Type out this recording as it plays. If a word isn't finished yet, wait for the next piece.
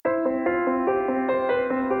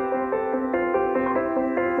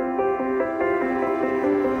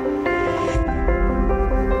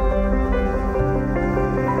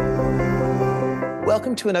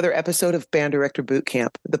Welcome to another episode of Band Director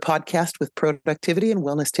Bootcamp, the podcast with productivity and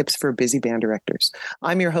wellness tips for busy band directors.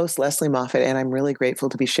 I'm your host, Leslie Moffat, and I'm really grateful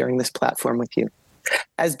to be sharing this platform with you.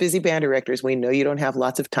 As busy band directors, we know you don't have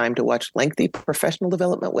lots of time to watch lengthy professional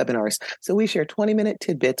development webinars, so we share 20-minute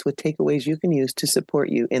tidbits with takeaways you can use to support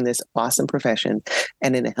you in this awesome profession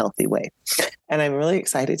and in a healthy way. And I'm really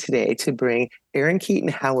excited today to bring Erin Keaton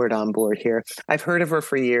Howard on board here. I've heard of her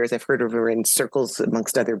for years. I've heard of her in circles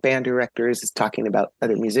amongst other band directors, talking about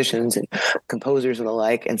other musicians and composers and the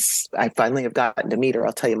like. And I finally have gotten to meet her.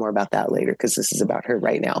 I'll tell you more about that later because this is about her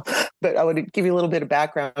right now. But I would give you a little bit of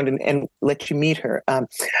background and let you meet her.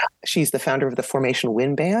 She's the founder of the Formation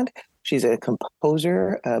Wind Band. She's a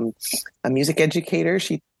composer, a music educator.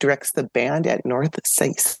 She directs the band at North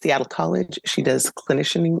Seattle College. She does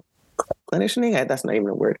clinicianing, that's not even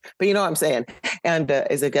a word, but you know what I'm saying, and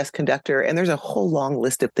is a guest conductor. And there's a whole long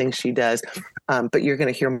list of things she does, but you're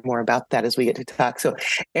going to hear more about that as we get to talk. So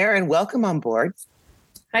Erin, welcome on board.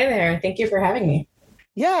 Hi there. Thank you for having me.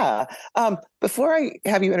 Yeah. Before I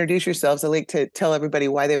have you introduce yourselves, I'd like to tell everybody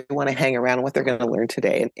why they want to hang around and what they're going to learn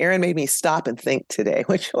today. And Erin made me stop and think today,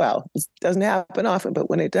 which, well, doesn't happen often, but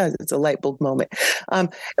when it does, it's a light bulb moment.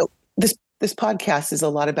 This podcast is a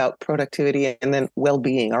lot about productivity and then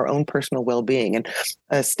well-being, our own personal well-being. And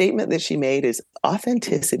a statement that she made is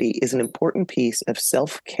authenticity is an important piece of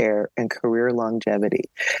self-care and career longevity.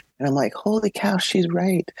 And I'm like, holy cow, she's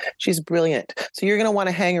right. She's brilliant. So you're going to want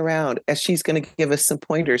to hang around as she's going to give us some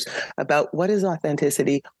pointers about what is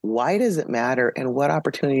authenticity, why does it matter, and what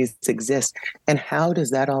opportunities exist, and how does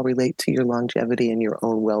that all relate to your longevity and your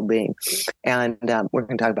own well-being. And we're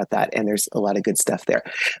going to talk about that, and there's a lot of good stuff there.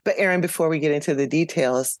 But Erin, before we get into the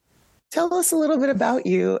details, tell us a little bit about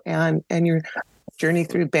you and your journey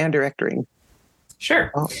through band directing.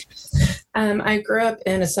 Sure. I grew up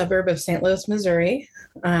in a suburb of St. Louis, Missouri.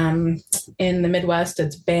 In the Midwest,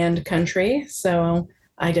 it's band country. So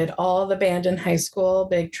I did all the band in high school,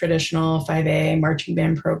 big traditional 5A marching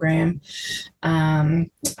band program.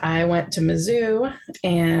 I went to Mizzou,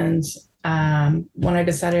 and when I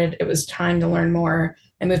decided it was time to learn more,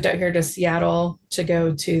 I moved out here to Seattle to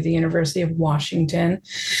go to the University of Washington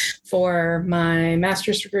for my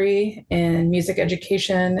master's degree in music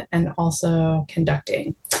education and also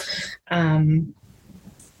conducting.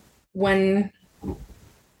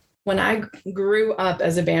 When I grew up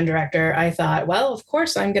as a band director, I thought, well, of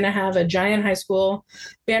course, I'm going to have a giant high school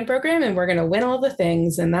band program and we're going to win all the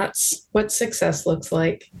things. And that's what success looks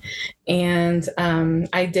like. And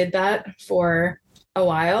I did that for a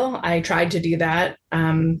while. I tried to do that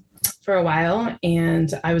for a while, and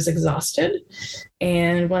I was exhausted.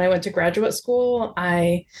 And when I went to graduate school,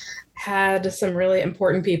 I had some really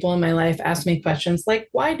important people in my life ask me questions like,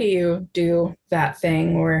 why do you do that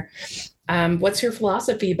thing? Or what's your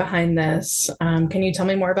philosophy behind this? Can you tell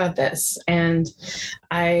me more about this? And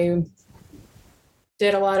I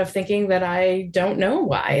did a lot of thinking that I don't know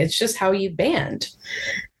why. It's just how you band.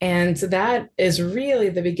 And that is really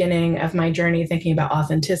the beginning of my journey thinking about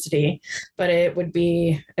authenticity. But it would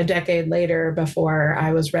be a decade later before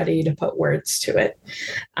I was ready to put words to it.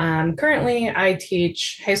 Currently, I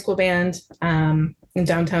teach high school band in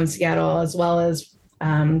downtown Seattle, as well as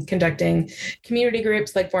conducting community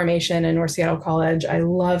groups like Formation and North Seattle College. I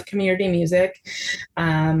love community music.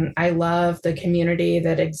 I love the community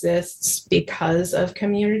that exists because of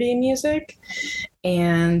community music.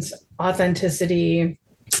 And authenticity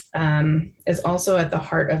is also at the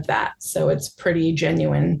heart of that. So it's pretty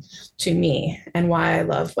genuine to me and why I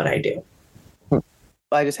love what I do. Well,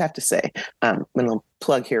 I just have to say, I'm going to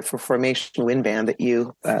plug here for Formation Wind Band that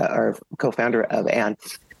you are co-founder of, and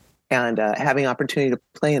having opportunity to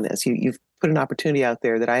play in this. You've put an opportunity out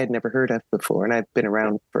there that I had never heard of before, and I've been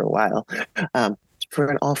around for a while, for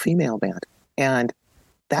an all-female band. And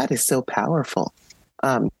that is so powerful.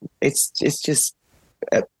 It's just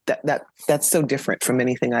that's so different from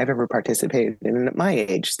anything I've ever participated in at my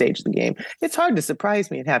age stage of the game. It's hard to surprise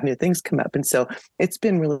me and have new things come up. And so it's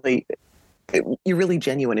been you're really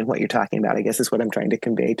genuine in what you're talking about, I guess is what I'm trying to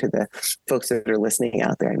convey to the folks that are listening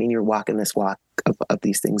out there. I mean, you're walking this walk of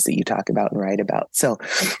these things that you talk about and write about. So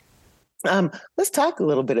let's talk a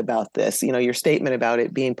little bit about this, your statement about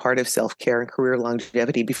it being part of self-care and career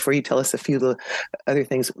longevity. Before you tell us a few of the other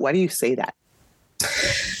things, why do you say that?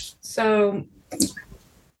 So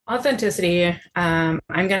authenticity, I'm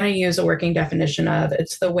going to use a working definition of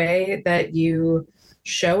it's the way that you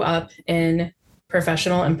show up in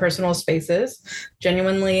professional and personal spaces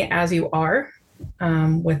genuinely as you are,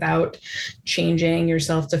 without changing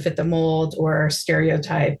yourself to fit the mold or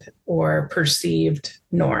stereotype or perceived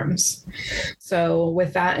norms. So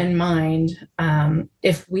with that in mind,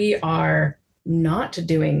 if we are not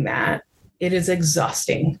doing that, it is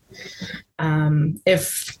exhausting.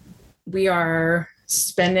 If we are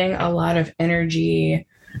spending a lot of energy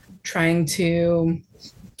trying to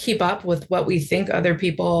keep up with what we think other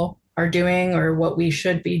people are doing or what we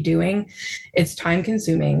should be doing, it's time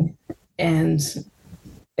consuming and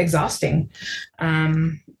exhausting.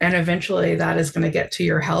 And eventually that is going to get to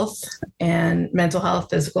your health and mental health,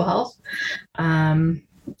 physical health, and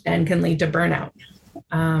can lead to burnout.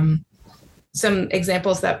 Some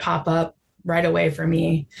examples that pop up right away for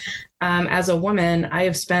me. As a woman, I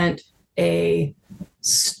have spent a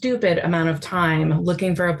stupid amount of time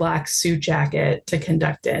looking for a black suit jacket to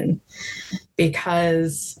conduct in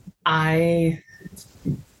because I,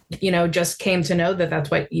 just came to know that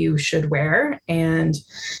that's what you should wear, and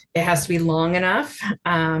it has to be long enough,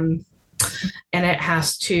 and it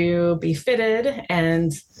has to be fitted.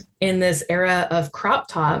 And in this era of crop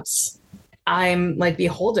tops, I'm like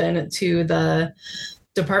beholden to the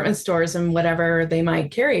department stores and whatever they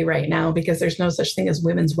might carry right now, because there's no such thing as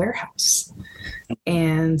Women's Warehouse.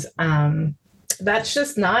 And that's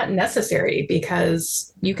just not necessary,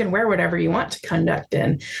 because you can wear whatever you want to conduct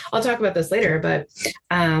in. I'll talk about this later, but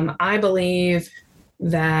I believe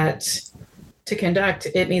that to conduct,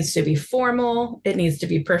 it needs to be formal, it needs to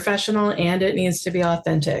be professional, and it needs to be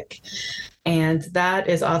authentic. And that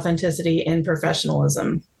is authenticity and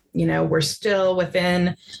professionalism. We're still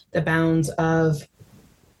within the bounds of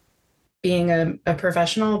being a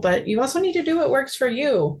professional, but you also need to do what works for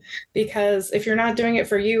you, because if you're not doing it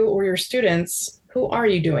for you or your students, who are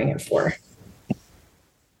you doing it for?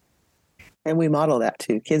 And we model that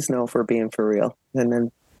too. Kids know if we're being for real, and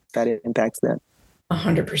then that impacts them.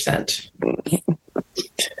 100%.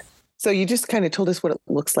 So you just kind of told us what it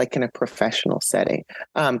looks like in a professional setting.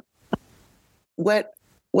 What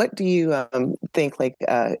do you think, like,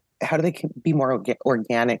 how do they be more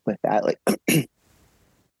organic with that? Like,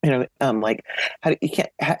 like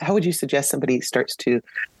how would you suggest somebody starts to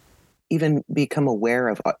even become aware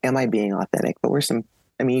of, am I being authentic? But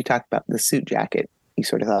you talked about the suit jacket. You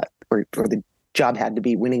sort of thought, or the job had to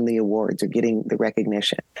be winning the awards or getting the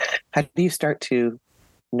recognition. How do you start to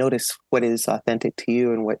notice what is authentic to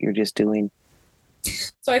you and what you're just doing?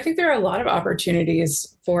 So I think there are a lot of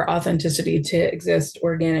opportunities for authenticity to exist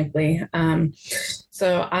organically.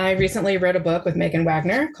 So I recently wrote a book with Megan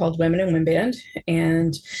Wagner called Women in Wind Band,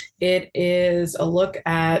 and it is a look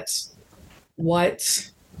at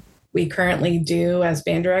what we currently do as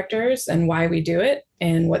band directors and why we do it,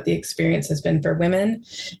 and what the experience has been for women,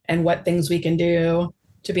 and what things we can do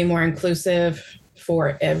to be more inclusive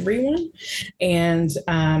for everyone. And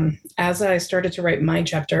as I started to write my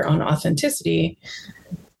chapter on authenticity,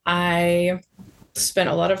 I spent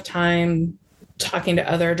a lot of time talking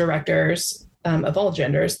to other directors of all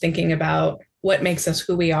genders, thinking about what makes us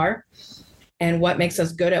who we are and what makes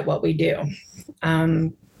us good at what we do.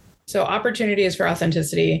 So opportunities for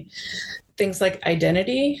authenticity, things like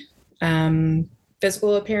identity,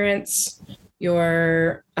 physical appearance,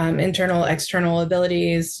 your internal, external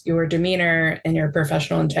abilities, your demeanor, and your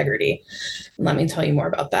professional integrity. Let me tell you more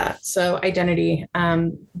about that. So identity,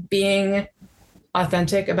 being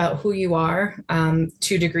authentic about who you are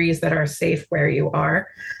to degrees that are safe where you are,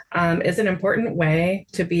 is an important way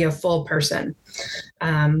to be a full person.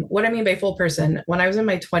 What I mean by full person, when I was in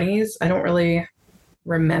my 20s, I don't really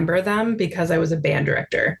remember them because I was a band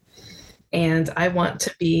director. And I want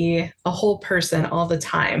to be a whole person all the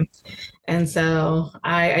time. And so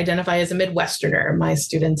I identify as a Midwesterner. My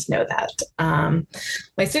students know that.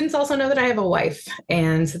 My students also know that I have a wife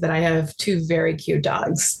and that I have 2 very cute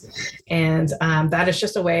dogs. And that is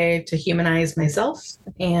just a way to humanize myself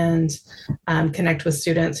and connect with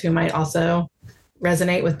students who might also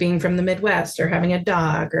resonate with being from the Midwest or having a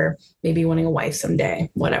dog or maybe wanting a wife someday,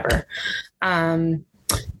 whatever.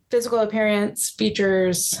 Physical appearance,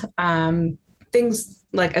 features, things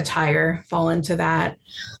like attire fall into that.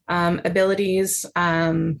 Abilities.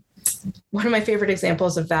 One of my favorite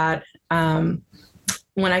examples of that, when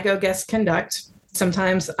I go guest conduct,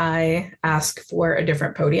 sometimes I ask for a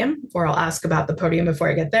different podium, or I'll ask about the podium before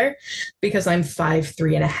I get there, because I'm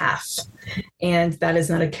 5'3.5", and that is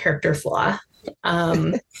not a character flaw.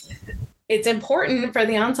 It's important for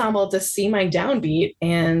the ensemble to see my downbeat,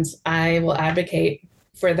 and I will advocate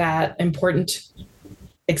for that important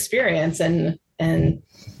experience. And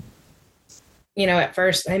at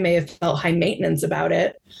first I may have felt high maintenance about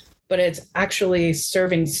it, but it's actually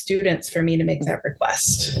serving students for me to make that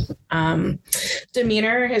request.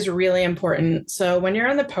 Demeanor is really important. So when you're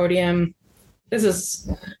on the podium, this is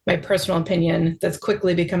my personal opinion that's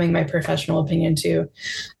quickly becoming my professional opinion too.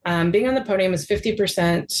 Being on the podium is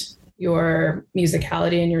 50% your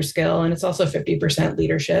musicality and your skill. And it's also 50%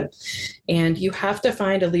 leadership. And you have to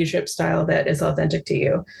find a leadership style that is authentic to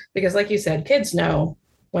you. Because like you said, kids know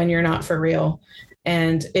when you're not for real.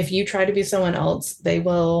 And if you try to be someone else, they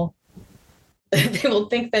will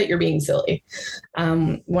think that you're being silly.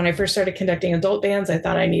 When I first started conducting adult bands, I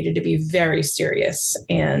thought I needed to be very serious.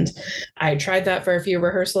 And I tried that for a few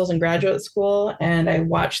rehearsals in graduate school, and I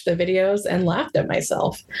watched the videos and laughed at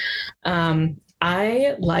myself.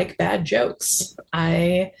 I like bad jokes.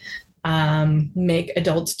 I make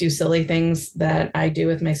adults do silly things that I do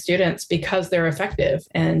with my students because they're effective.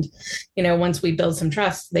 And, once we build some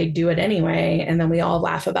trust, they do it anyway. And then we all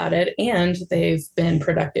laugh about it, and they've been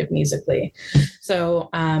productive musically. So,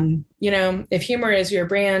 if humor is your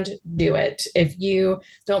brand, do it. If you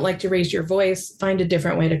don't like to raise your voice, find a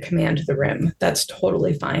different way to command the room. That's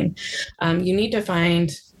totally fine. You need to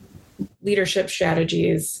find leadership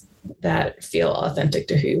strategies that feel authentic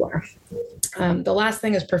to who you are. The last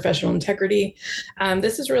thing is professional integrity.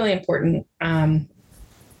 This is really important.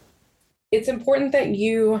 It's important that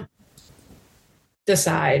you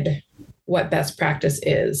decide what best practice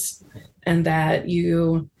is, and that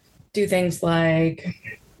you do things like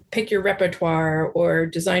pick your repertoire or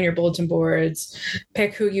design your bulletin boards,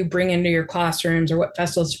 pick who you bring into your classrooms or what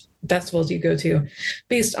festivals you go to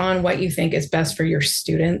based on what you think is best for your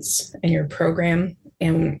students and your program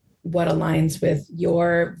and what aligns with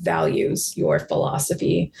your values, your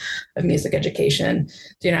philosophy of music education.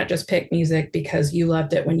 Do not just pick music because you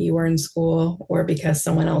loved it when you were in school or because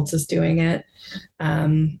someone else is doing it.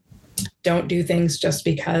 Don't do things just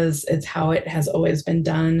because it's how it has always been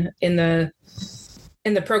done in the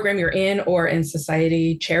program you're in or in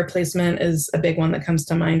society. Chair placement is a big one that comes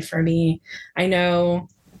to mind for me. I know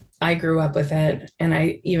I grew up with it, and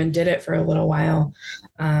I even did it for a little while.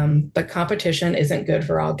 But competition isn't good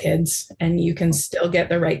for all kids, and you can still get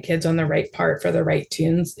the right kids on the right part for the right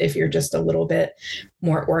tunes if you're just a little bit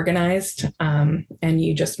more organized, and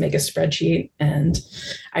you just make a spreadsheet. And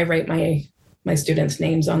I write my students'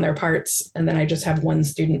 names on their parts, and then I just have one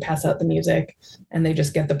student pass out the music, and they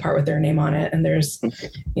just get the part with their name on it. And there's,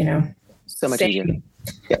 so much easier.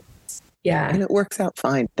 Yep. Yeah. And it works out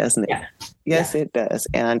fine, doesn't it? Yeah. Yes, it does.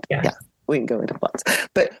 And we can go into plots.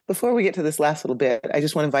 But before we get to this last little bit, I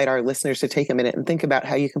just want to invite our listeners to take a minute and think about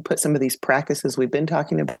how you can put some of these practices we've been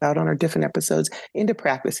talking about on our different episodes into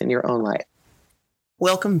practice in your own life.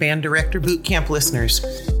 Welcome, Band Director Bootcamp listeners.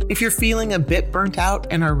 If you're feeling a bit burnt out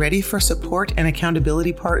and are ready for support and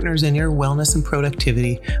accountability partners in your wellness and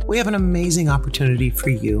productivity, we have an amazing opportunity for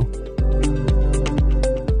you.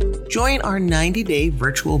 Join our 90-day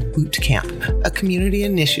virtual boot camp, a community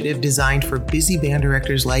initiative designed for busy band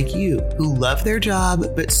directors like you who love their job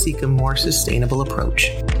but seek a more sustainable approach.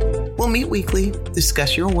 We'll meet weekly,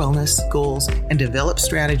 discuss your wellness goals, and develop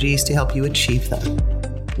strategies to help you achieve them.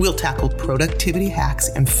 We'll tackle productivity hacks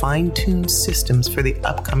and fine-tune systems for the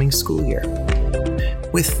upcoming school year.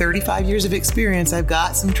 With 35 years of experience, I've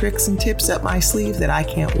got some tricks and tips up my sleeve that I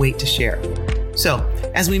can't wait to share. So,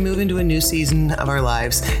 as we move into a new season of our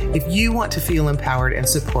lives, if you want to feel empowered and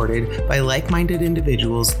supported by like-minded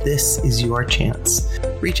individuals, this is your chance.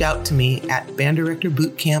 Reach out to me at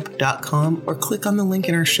banddirectorbootcamp.com or click on the link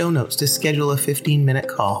in our show notes to schedule a 15-minute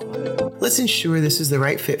call. Let's ensure this is the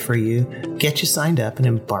right fit for you, get you signed up, and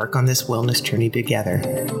embark on this wellness journey together.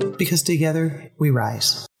 Because together, we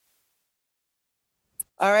rise.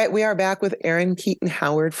 All right, we are back with Erin Keaton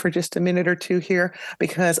Howard for just a minute or two here,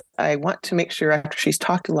 because I want to make sure, after she's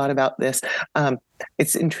talked a lot about this,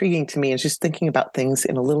 it's intriguing to me and just thinking about things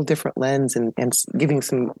in a little different lens and giving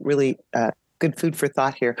some really good food for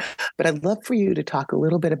thought here. But I'd love for you to talk a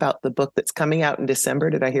little bit about the book that's coming out in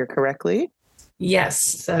December. Did I hear correctly?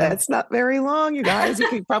 Yes. That's not very long, you guys. You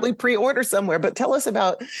can probably pre-order somewhere, but tell us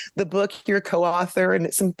about the book, your co-author,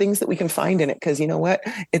 and some things that we can find in it. Because you know what?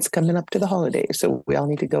 It's coming up to the holidays, so we all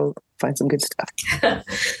need to go find some good stuff.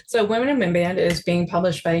 So Women in Wind Band is being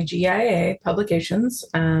published by GIA Publications,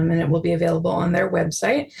 and it will be available on their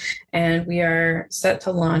website. And we are set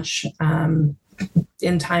to launch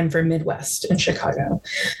in time for Midwest in Chicago.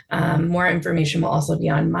 More information will also be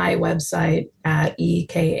on my website at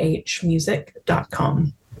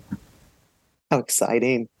ekhmusic.com. How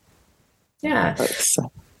exciting. Yeah.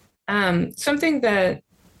 Something that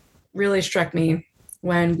really struck me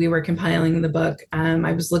when we were compiling the book,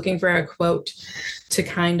 I was looking for a quote to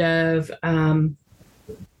kind of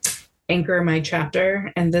anchor my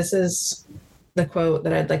chapter. And this is the quote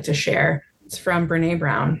that I'd like to share. It's from Brene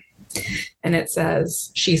Brown. And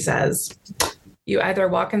she says, "You either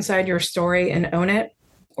walk inside your story and own it,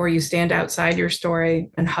 or you stand outside your story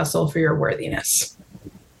and hustle for your worthiness."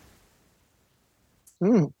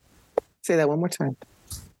 Say that one more time.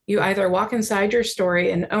 You either walk inside your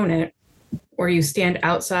story and own it, or you stand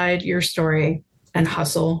outside your story and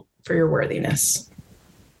hustle for your worthiness.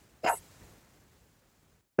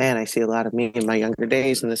 Man, I see a lot of me in my younger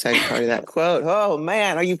days in the second part of that quote. Oh,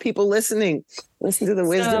 man, are you people listening? Listen to the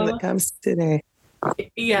wisdom that comes today.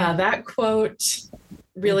 Yeah, that quote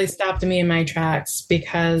really stopped me in my tracks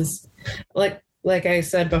because, like I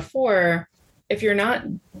said before, if you're not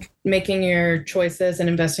making your choices and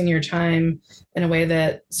investing your time in a way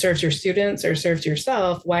that serves your students or serves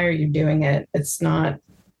yourself, why are you doing it? It's not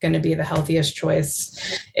going to be the healthiest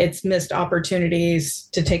choice. It's missed opportunities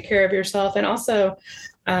to take care of yourself. And also,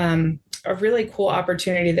 a really cool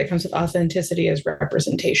opportunity that comes with authenticity is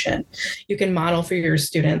representation. You can model for your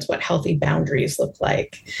students what healthy boundaries look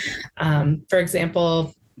like. For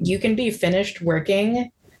example, you can be finished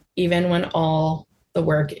working even when all the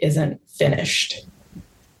work isn't finished.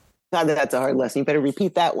 God, that's a hard lesson. You better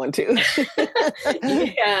repeat that one too.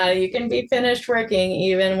 Yeah, you can be finished working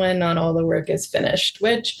even when not all the work is finished,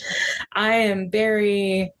 which I am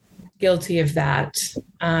very guilty of that.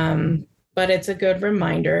 But it's a good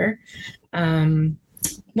reminder. One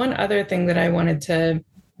other thing that I wanted to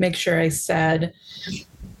make sure I said,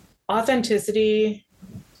 authenticity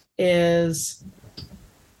is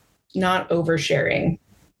not oversharing,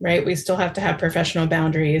 right? We still have to have professional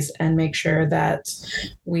boundaries and make sure that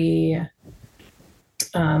we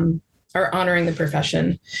are honoring the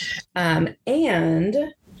profession. And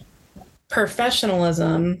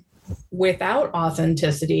professionalism without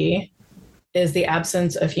authenticity is the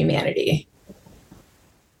absence of humanity.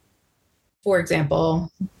 For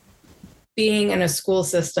example, being in a school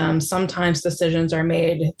system, sometimes decisions are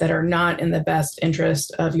made that are not in the best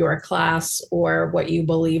interest of your class or what you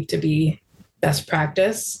believe to be best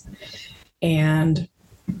practice. And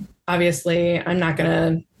obviously, I'm not going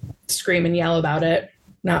to scream and yell about it,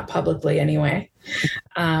 not publicly anyway.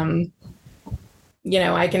 I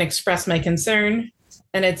can express my concern.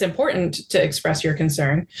 And it's important to express your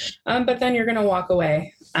concern, but then you're going to walk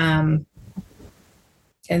away and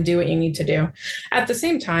do what you need to do. At the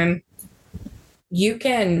same time,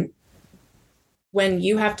 when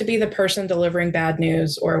you have to be the person delivering bad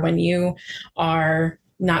news, or when you are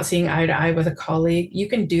not seeing eye to eye with a colleague, you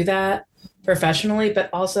can do that professionally, but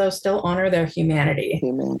also still honor their humanity.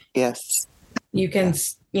 Amen. Yes. You can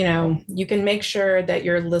make sure that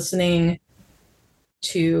you're listening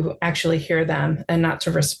to actually hear them and not to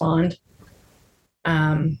respond.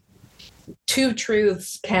 Two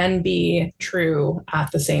truths can be true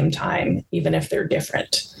at the same time, even if they're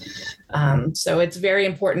different. So it's very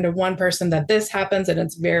important to one person that this happens, and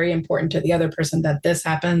it's very important to the other person that this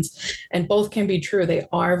happens. And both can be true. They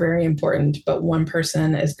are very important, but one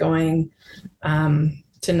person is going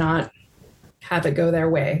to not have it go their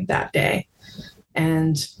way that day.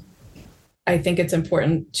 And I think it's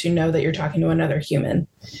important to know that you're talking to another human,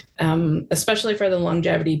 especially for the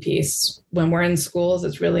longevity piece. When we're in schools,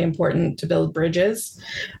 it's really important to build bridges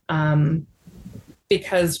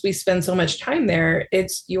because we spend so much time there.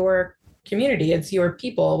 It's your community, it's your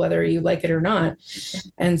people, whether you like it or not.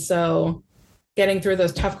 And so getting through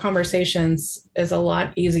those tough conversations is a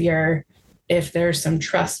lot easier if there's some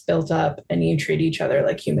trust built up and you treat each other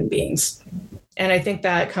like human beings. And I think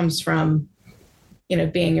that comes from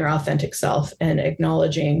being your authentic self and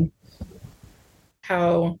acknowledging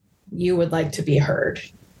how you would like to be heard.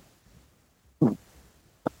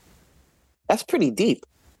 That's pretty deep.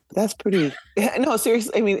 That's pretty, no,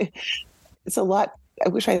 seriously. I mean, it's a lot. I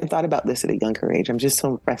wish I had thought about this at a younger age. I'm just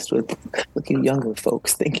so impressed with you younger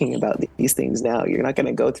folks thinking about these things now. You're not going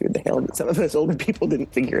to go through the hell that some of us older people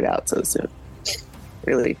didn't figure it out so soon.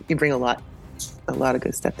 Really, you bring a lot of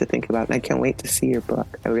good stuff to think about, and I can't wait to see your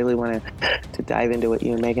book. I really want to dive into what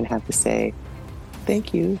you and Megan have to say.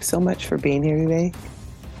 Thank you so much for being here today.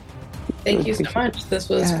 Thank you so much. This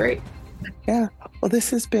was great. Yeah. Well,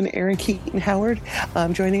 this has been Erin Keaton Howard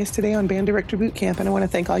joining us today on Band Director Boot Camp, and I want to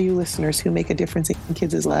thank all you listeners who make a difference in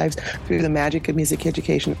kids' lives through the magic of music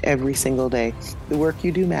education every single day. The work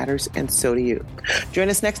you do matters, and so do you. Join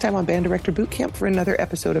us next time on Band Director Boot Camp for another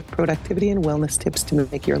episode of productivity and wellness tips to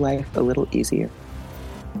make your life a little easier.